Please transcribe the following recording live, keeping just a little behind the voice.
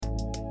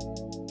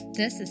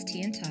This is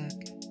Tea and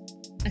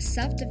Talk, a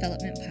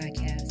self-development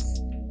podcast.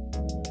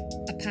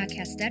 A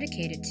podcast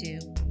dedicated to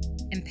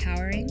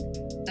empowering,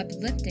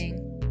 uplifting,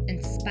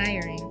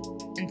 inspiring,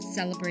 and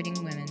celebrating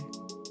women.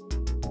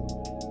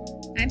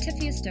 I'm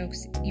Tafia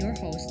Stokes, your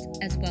host,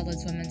 as well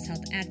as women's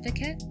health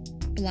advocate,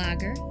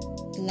 blogger,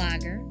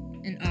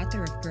 and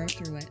author of Grow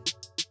Through It.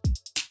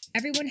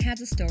 Everyone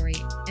has a story,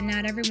 and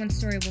not everyone's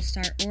story will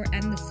start or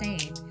end the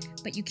same,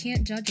 but you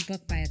can't judge a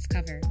book by its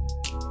cover.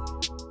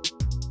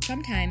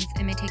 Sometimes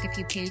it may take a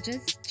few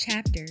pages,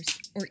 chapters,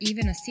 or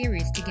even a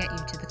series to get you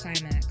to the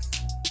climax.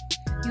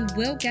 You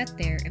will get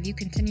there if you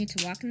continue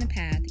to walk in the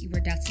path you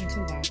were destined to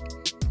walk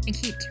and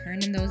keep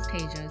turning those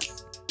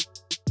pages.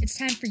 It's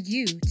time for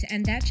you to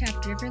end that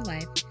chapter of your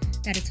life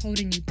that is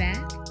holding you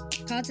back,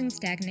 causing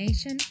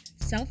stagnation,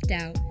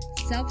 self-doubt,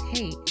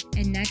 self-hate,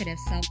 and negative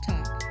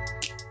self-talk.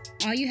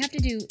 All you have to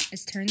do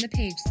is turn the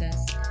page,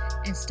 sis,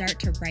 and start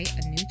to write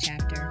a new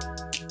chapter.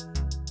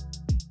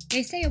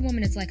 They say a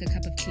woman is like a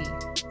cup of tea.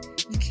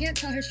 You can't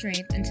tell her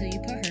strength until you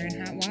put her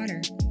in hot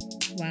water.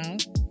 Well,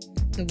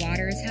 the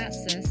water is hot,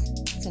 sis,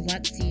 so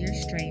let's see your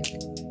strength.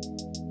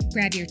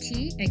 Grab your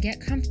tea and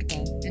get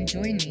comfortable and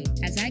join me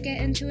as I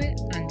get into it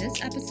on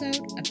this episode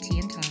of Tea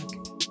and Talk.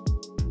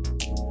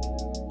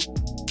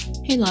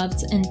 Hey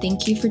loves, and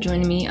thank you for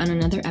joining me on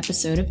another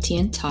episode of Tea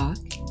and Talk.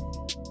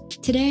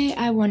 Today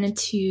I wanted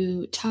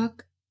to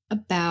talk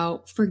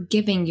about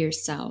forgiving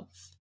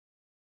yourself.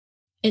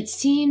 It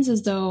seems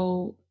as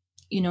though,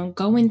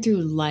 going through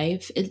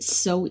life, it's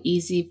so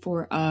easy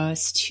for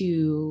us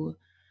to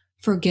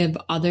forgive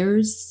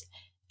others.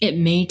 It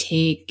may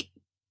take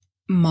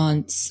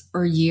months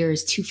or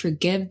years to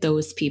forgive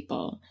those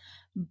people,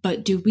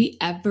 but do we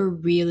ever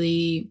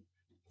really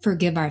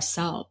forgive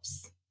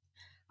ourselves?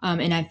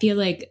 And I feel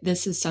like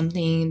this is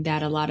something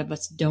that a lot of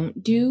us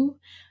don't do.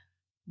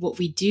 What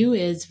we do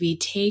is we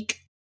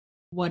take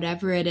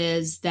whatever it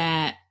is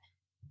that,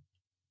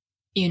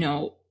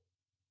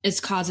 is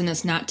causing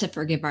us not to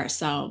forgive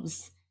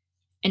ourselves,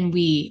 and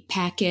we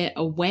pack it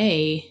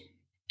away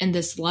in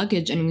this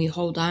luggage and we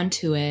hold on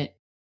to it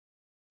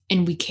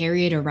and we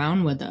carry it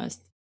around with us,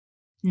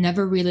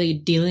 never really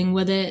dealing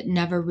with it,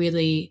 never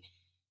really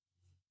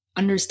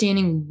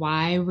understanding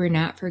why we're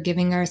not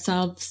forgiving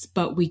ourselves,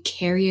 but we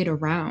carry it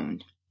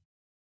around.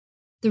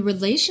 The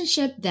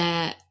relationship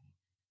that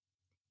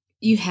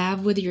you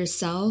have with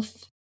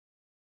yourself,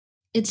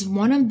 it's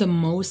one of the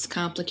most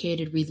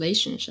complicated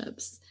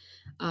relationships.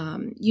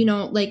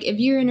 Like if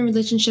you're in a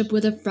relationship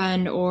with a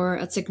friend or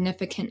a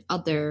significant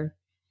other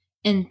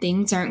and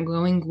things aren't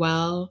going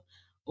well,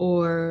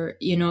 or,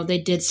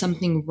 they did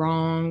something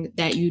wrong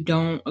that you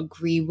don't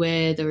agree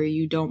with or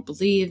you don't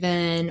believe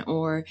in,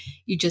 or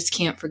you just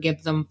can't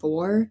forgive them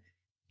for,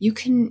 you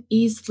can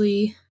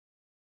easily,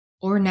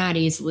 or not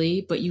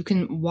easily, but you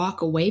can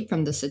walk away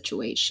from the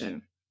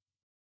situation.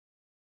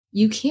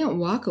 You can't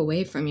walk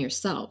away from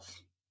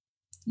yourself.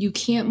 You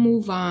can't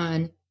move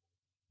on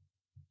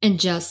and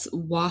just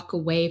walk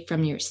away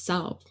from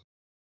yourself.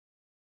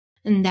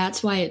 And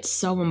that's why it's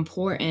so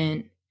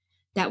important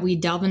that we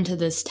delve into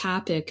this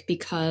topic,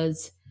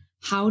 because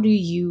how do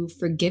you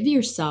forgive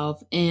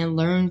yourself and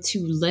learn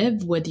to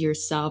live with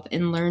yourself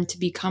and learn to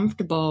be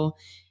comfortable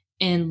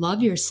and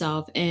love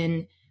yourself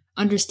and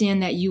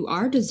understand that you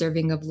are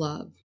deserving of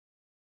love?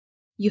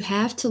 You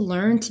have to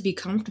learn to be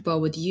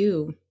comfortable with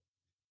you.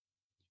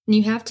 And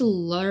you have to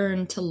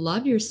learn to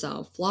love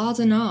yourself, flaws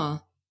and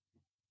all.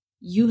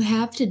 You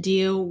have to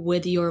deal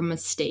with your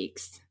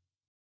mistakes.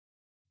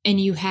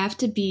 And you have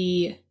to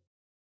be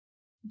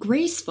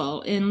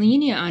graceful and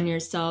lenient on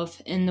yourself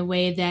in the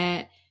way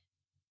that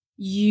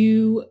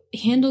you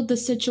handled the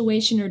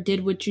situation or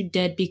did what you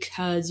did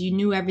because you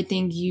knew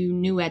everything you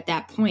knew at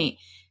that point.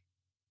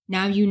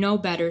 Now you know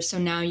better, so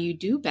now you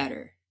do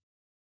better.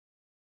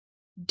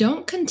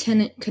 Don't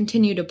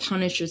continue to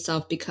punish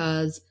yourself,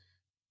 because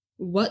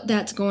what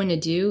that's going to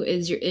do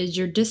is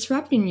you're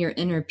disrupting your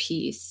inner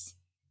peace.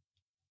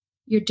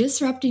 You're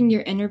disrupting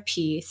your inner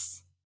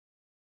peace,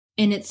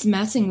 and it's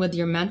messing with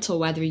your mental,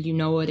 whether you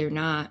know it or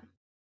not.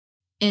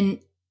 And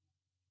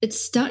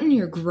it's stunting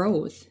your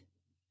growth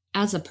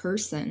as a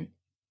person.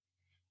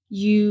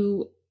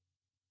 You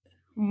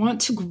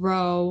want to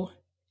grow,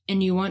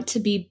 and you want to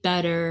be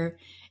better,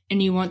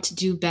 and you want to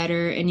do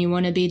better, and you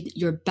want to be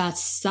your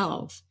best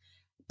self.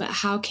 But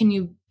how can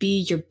you be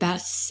your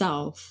best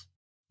self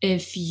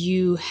if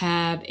you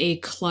have a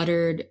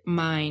cluttered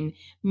mind,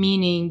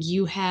 meaning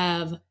you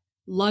have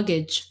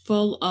luggage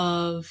full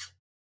of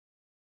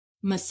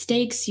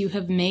mistakes you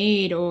have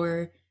made,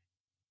 or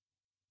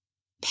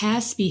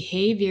past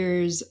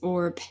behaviors,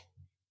 or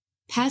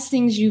past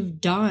things you've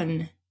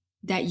done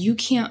that you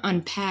can't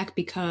unpack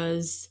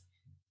because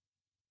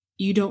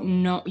you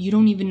don't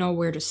even know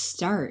where to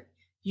start.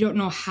 You don't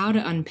know how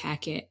to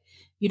unpack it.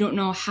 You don't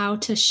know how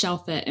to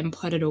shelf it and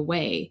put it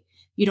away.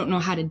 You don't know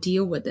how to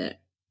deal with it.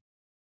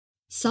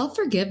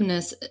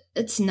 Self-forgiveness,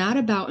 it's not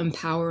about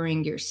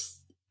empowering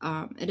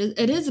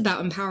it is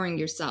about empowering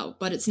yourself,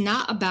 but it's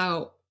not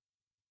about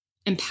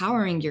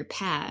empowering your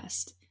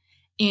past.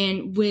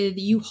 And with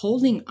you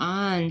holding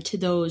on to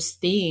those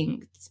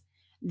things,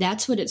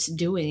 that's what it's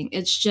doing.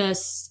 It's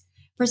just,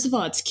 first of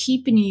all, it's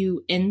keeping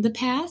you in the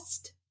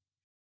past.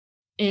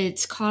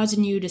 It's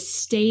causing you to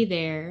stay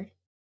there.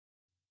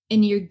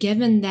 And you're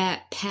given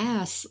that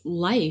past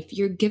life.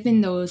 You're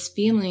given those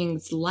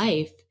feelings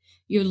life.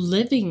 You're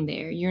living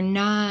there. You're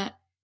not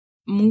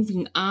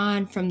moving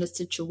on from the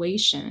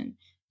situation.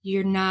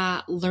 You're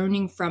not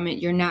learning from it.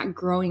 You're not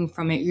growing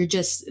from it. You're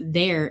just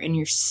there and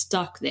you're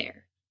stuck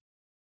there.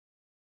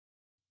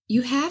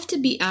 You have to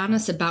be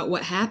honest about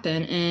what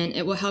happened, and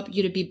it will help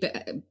you to be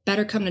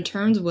better come to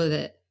terms with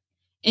it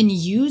and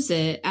use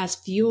it as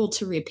fuel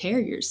to repair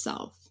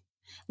yourself.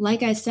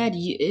 Like I said,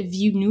 if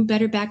you knew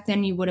better back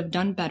then, you would have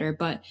done better,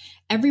 but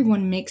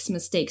everyone makes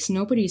mistakes.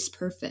 Nobody's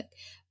perfect.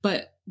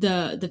 But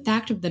the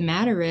fact of the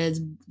matter is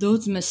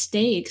those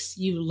mistakes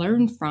you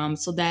learn from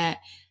so that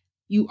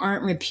you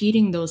aren't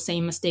repeating those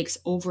same mistakes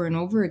over and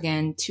over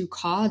again to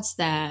cause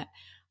that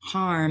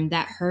harm,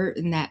 that hurt,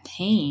 and that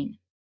pain.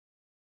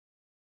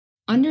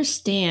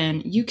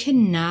 Understand you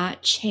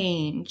cannot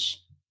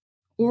change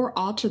or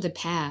alter the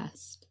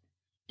past,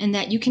 and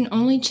that you can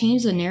only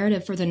change the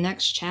narrative for the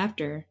next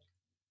chapter.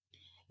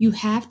 You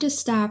have to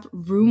stop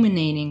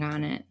ruminating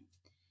on it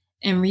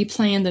and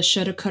replaying the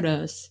shoulda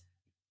couldas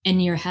in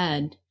your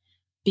head,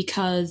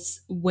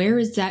 because where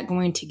is that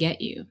going to get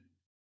you?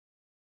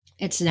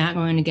 It's not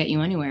going to get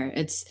you anywhere.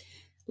 It's,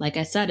 like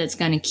I said, it's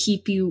going to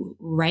keep you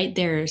right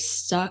there,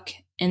 stuck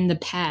in the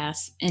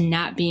past and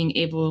not being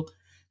able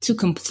to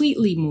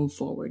completely move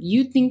forward.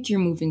 You think you're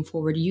moving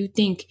forward. You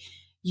think,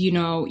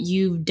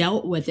 you've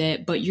dealt with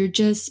it, but you're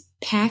just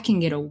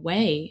packing it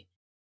away.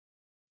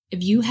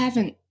 If you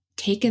haven't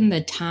taken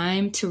the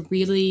time to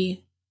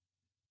really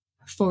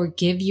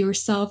forgive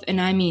yourself,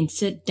 and I mean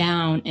sit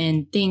down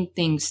and think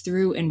things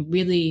through and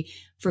really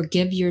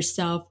forgive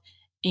yourself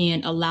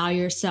and allow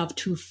yourself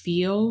to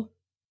feel,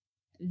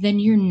 then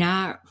you're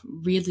not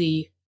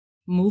really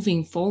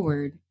moving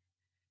forward.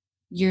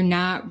 You're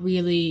not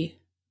really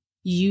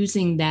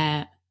using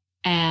that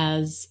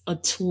as a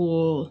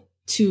tool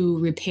to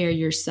repair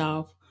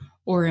yourself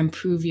or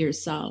improve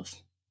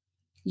yourself.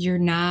 You're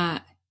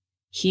not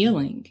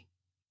healing.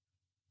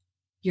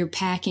 You're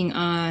packing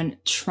on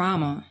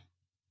trauma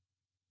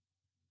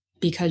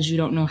because you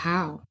don't know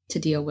how to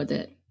deal with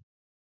it.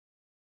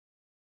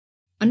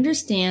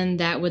 Understand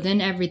that within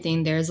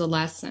everything, there's a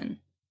lesson.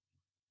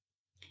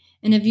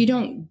 And if you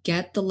don't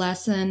get the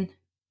lesson,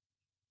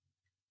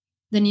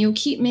 then you'll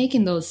keep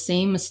making those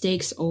same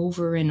mistakes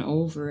over and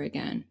over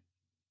again.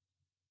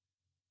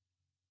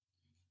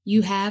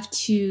 You have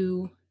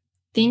to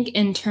think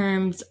in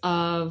terms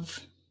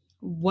of,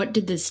 what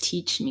did this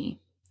teach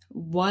me?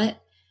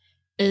 What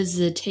is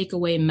the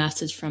takeaway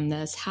message from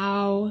this?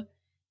 How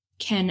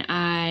can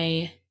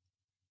I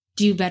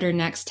do better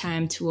next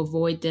time to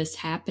avoid this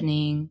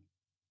happening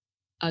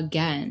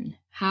again?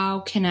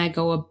 How can I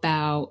go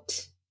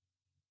about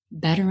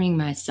bettering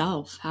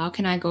myself? How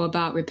can I go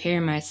about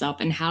repairing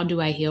myself? And how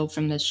do I heal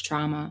from this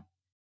trauma?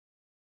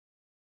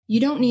 You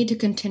don't need to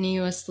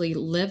continuously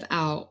live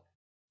out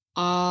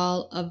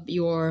all of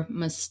your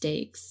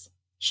mistakes.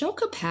 Show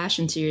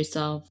compassion to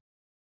yourself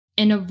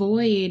and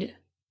avoid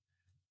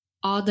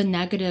all the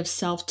negative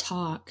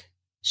self-talk.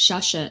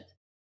 Shush it.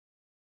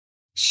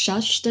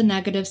 Shush the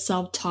negative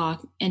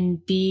self-talk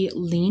and be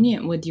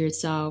lenient with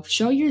yourself.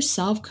 Show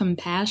yourself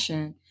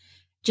compassion.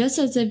 Just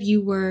as if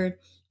you were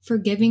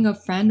forgiving a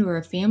friend or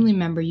a family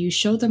member, you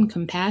show them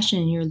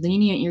compassion, you're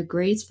lenient, you're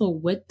graceful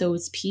with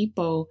those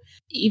people,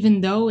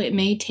 even though it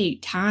may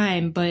take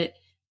time, but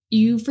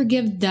you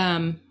forgive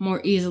them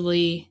more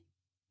easily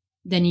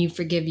than you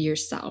forgive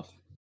yourself.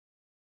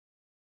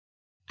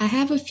 I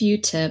have a few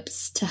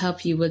tips to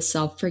help you with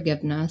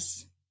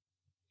self-forgiveness,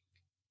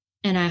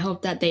 and I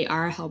hope that they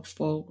are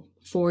helpful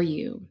for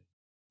you.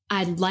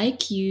 I'd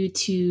like you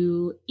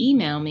to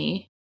email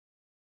me,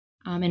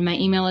 and my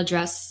email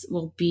address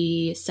will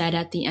be said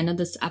at the end of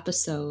this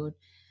episode,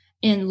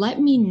 and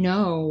let me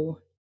know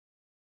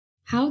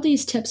how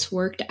these tips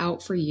worked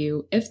out for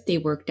you, if they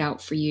worked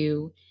out for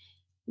you,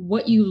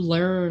 what you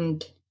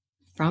learned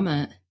from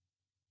it,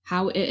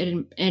 how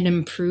it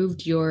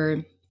improved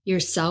your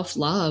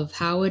self-love,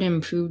 how it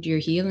improved your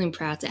healing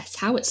process,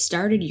 how it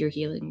started your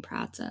healing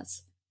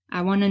process.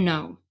 I want to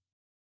know.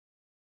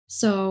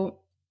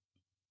 So,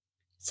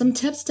 some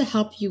tips to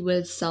help you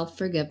with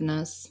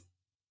self-forgiveness.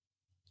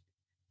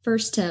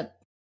 First tip,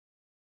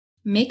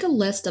 make a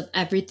list of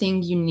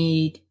everything you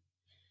need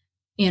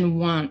and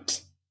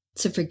want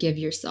to forgive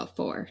yourself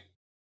for.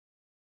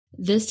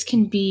 This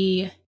can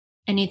be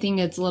anything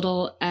as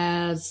little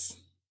as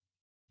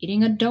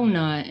eating a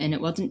donut and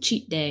it wasn't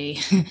cheat day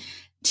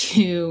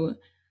to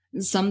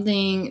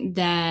something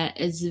that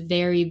is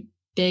very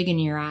big in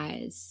your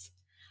eyes.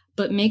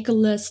 But make a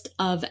list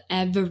of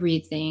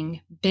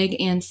everything, big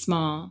and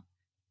small,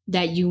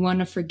 that you want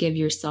to forgive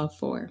yourself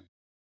for.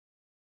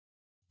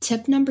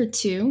 Tip number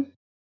 2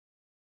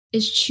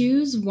 is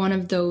choose one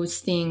of those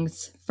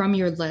things from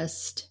your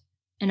list,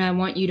 and I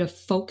want you to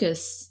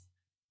focus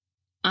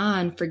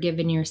on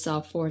forgiving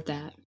yourself for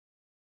that.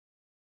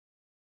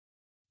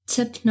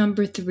 Tip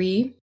number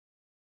 3,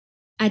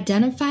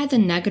 identify the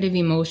negative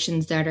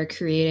emotions that are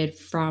created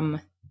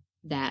from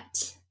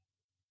that.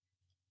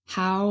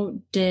 How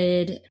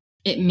did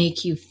it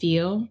make you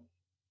feel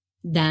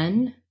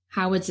then?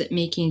 How is it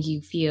making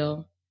you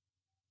feel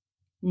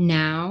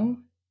now?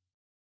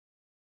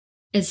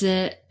 Is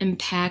it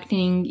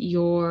impacting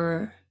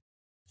your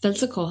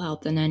physical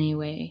health in any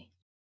way?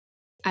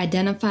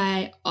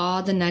 Identify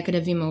all the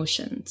negative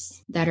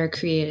emotions that are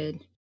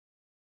created.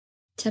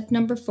 Tip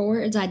number 4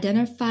 is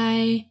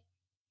identify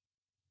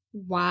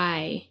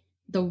why,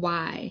 the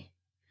why.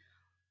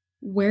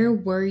 Where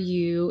were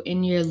you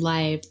in your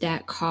life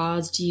that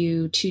caused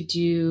you to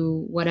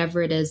do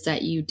whatever it is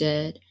that you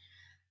did?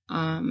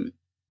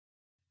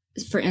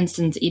 For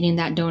instance, eating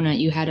that donut,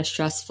 you had a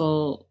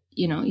stressful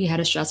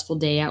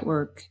day at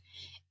work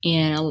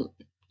and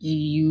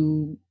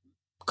you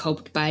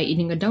coped by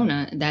eating a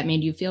donut. That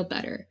made you feel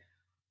better.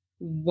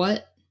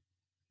 What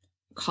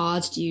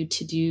caused you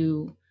to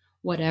do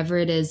whatever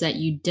it is that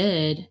you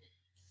did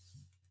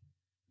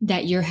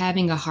that you're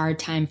having a hard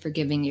time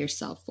forgiving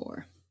yourself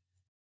for?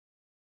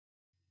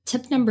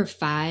 Tip number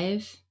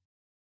 5,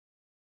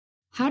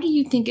 how do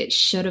you think it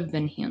should have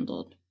been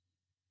handled?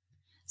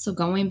 So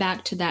going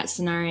back to that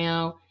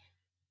scenario,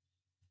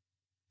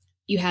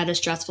 you had a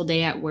stressful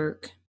day at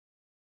work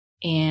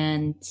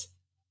and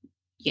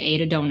you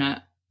ate a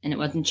donut and it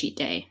wasn't cheat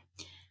day.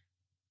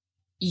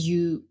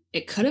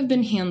 It could have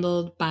been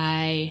handled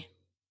by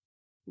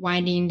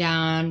winding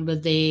down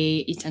with a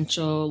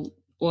essential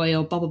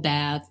oil bubble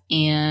bath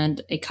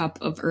and a cup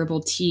of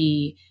herbal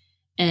tea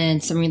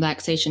and some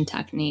relaxation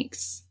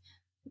techniques,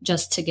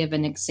 just to give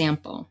an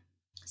example.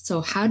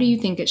 So how do you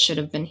think it should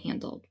have been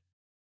handled?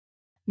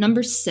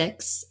 Number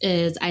 6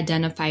 is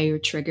identify your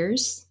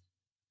triggers.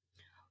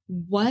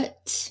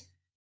 What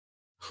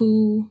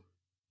do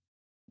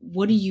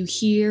you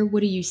hear? What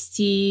do you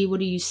see? What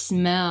do you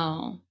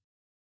smell?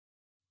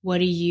 What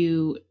do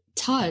you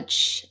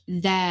touch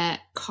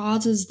that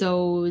causes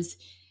those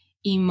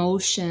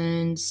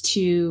emotions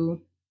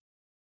to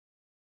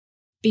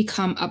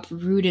become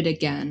uprooted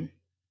again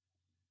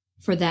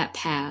for that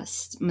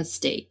past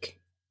mistake?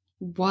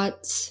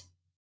 What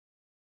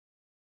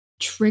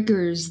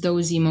triggers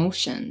those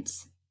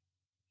emotions?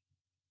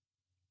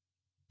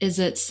 Is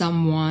it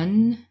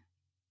someone?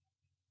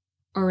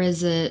 Or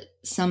is it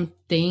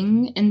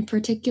something in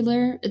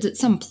particular? Is it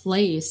some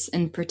place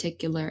in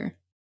particular?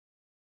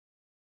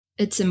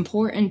 It's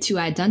important to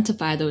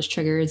identify those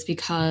triggers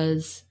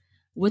because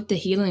with the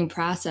healing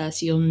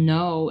process, you'll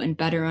know and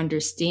better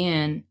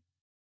understand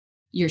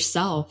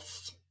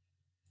yourself,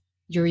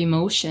 your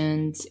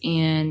emotions,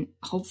 and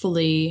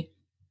hopefully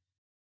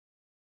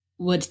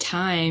with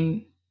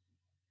time,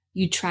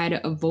 you try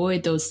to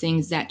avoid those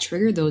things that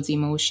trigger those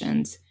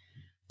emotions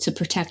to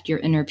protect your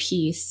inner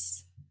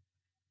peace,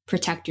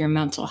 protect your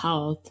mental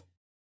health,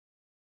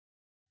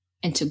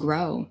 and to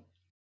grow.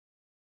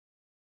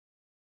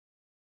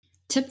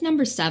 Tip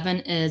number 7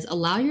 is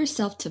allow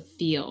yourself to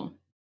feel,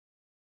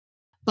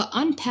 but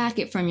unpack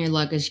it from your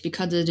luggage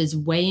because it is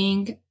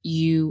weighing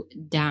you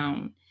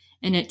down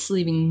and it's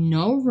leaving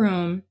no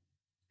room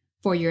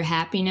for your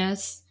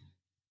happiness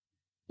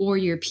or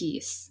your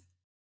peace.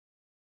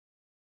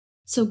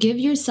 So give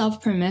yourself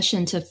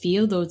permission to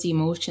feel those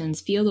emotions,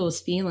 feel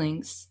those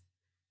feelings,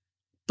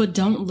 but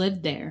don't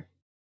live there.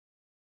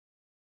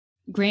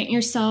 Grant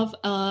yourself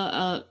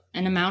an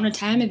amount of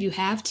time if you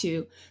have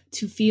to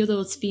feel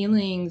those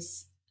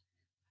feelings,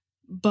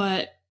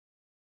 but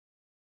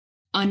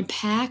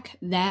unpack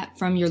that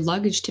from your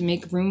luggage to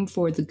make room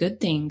for the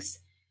good things.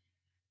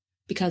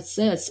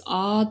 Because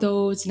all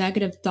those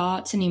negative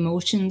thoughts and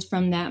emotions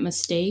from that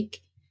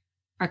mistake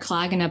are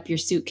clogging up your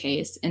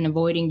suitcase and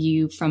avoiding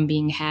you from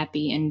being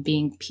happy and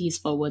being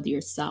peaceful with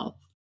yourself.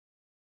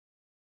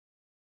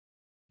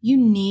 You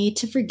need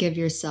to forgive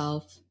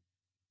yourself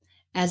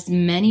as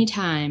many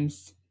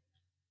times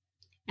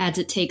as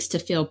it takes to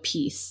feel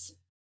peace.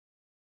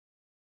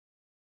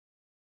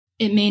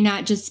 It may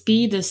not just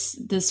be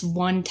this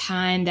one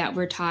time that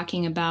we're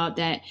talking about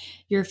that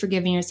you're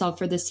forgiving yourself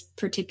for this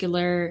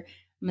particular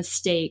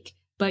mistake,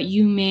 but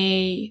you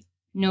may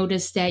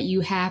notice that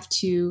you have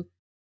to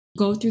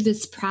go through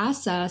this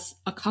process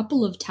a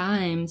couple of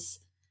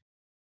times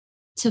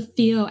to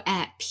feel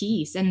at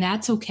peace, and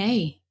that's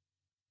okay.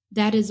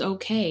 That is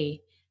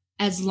okay.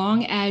 As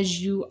long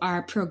as you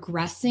are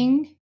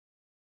progressing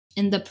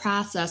in the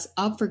process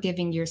of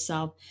forgiving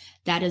yourself,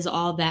 that is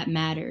all that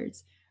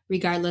matters.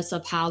 Regardless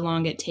of how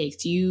long it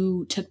takes,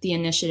 you took the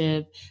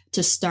initiative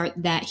to start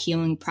that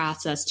healing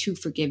process to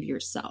forgive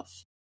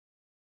yourself.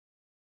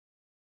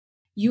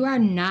 You are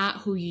not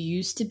who you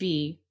used to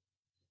be,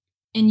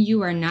 and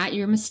you are not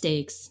your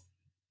mistakes.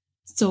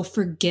 So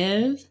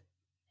forgive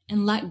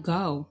and let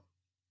go.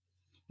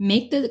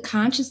 Make the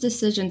conscious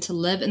decision to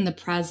live in the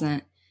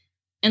present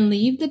and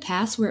leave the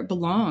past where it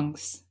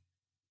belongs,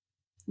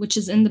 which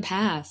is in the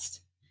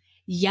past.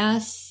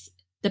 Yes,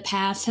 the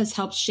past has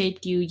helped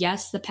shape you.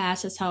 Yes, the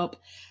past has helped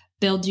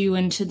build you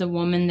into the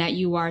woman that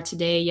you are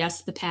today.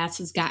 Yes, the past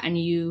has gotten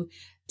you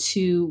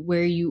to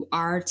where you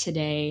are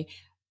today.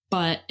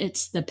 but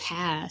it's the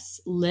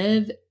past.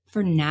 Live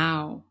for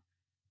now.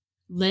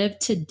 Live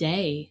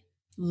today.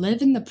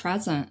 Live in the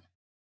present.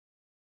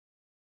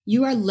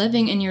 You are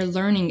living and you're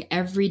learning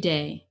every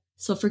day,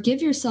 so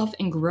forgive yourself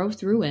and grow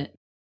through it.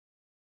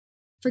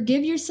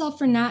 Forgive yourself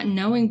for not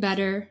knowing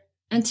better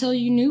until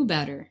you knew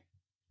better.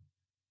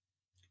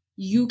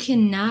 You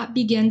cannot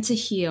begin to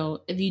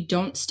heal if you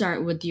don't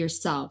start with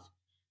yourself.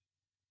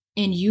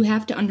 And you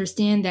have to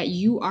understand that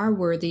you are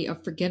worthy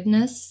of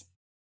forgiveness,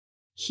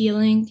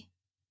 healing,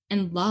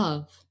 and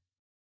love.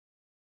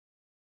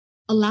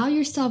 Allow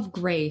yourself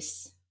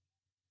grace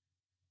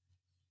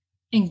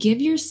and give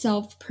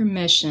yourself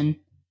permission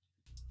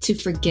to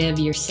forgive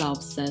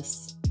yourself,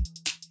 sis.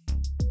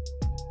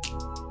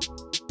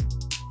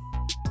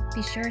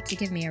 Be sure to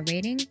give me a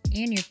rating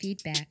and your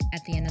feedback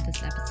at the end of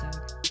this episode.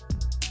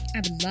 I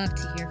would love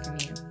to hear from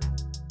you.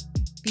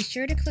 Be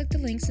sure to click the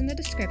links in the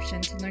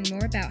description to learn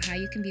more about how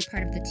you can be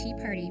part of the Tea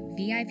Party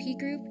VIP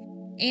group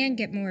and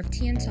get more of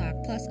Tea and Talk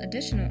plus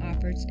additional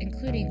offers,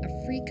 including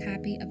a free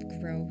copy of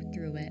Grow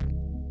Through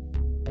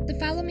It. To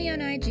follow me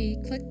on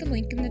IG, click the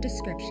link in the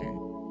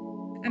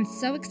description. I'm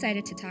so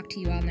excited to talk to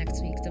you all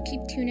next week, so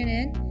keep tuning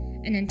in,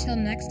 and until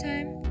next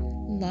time,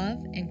 love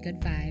and good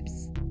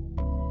vibes.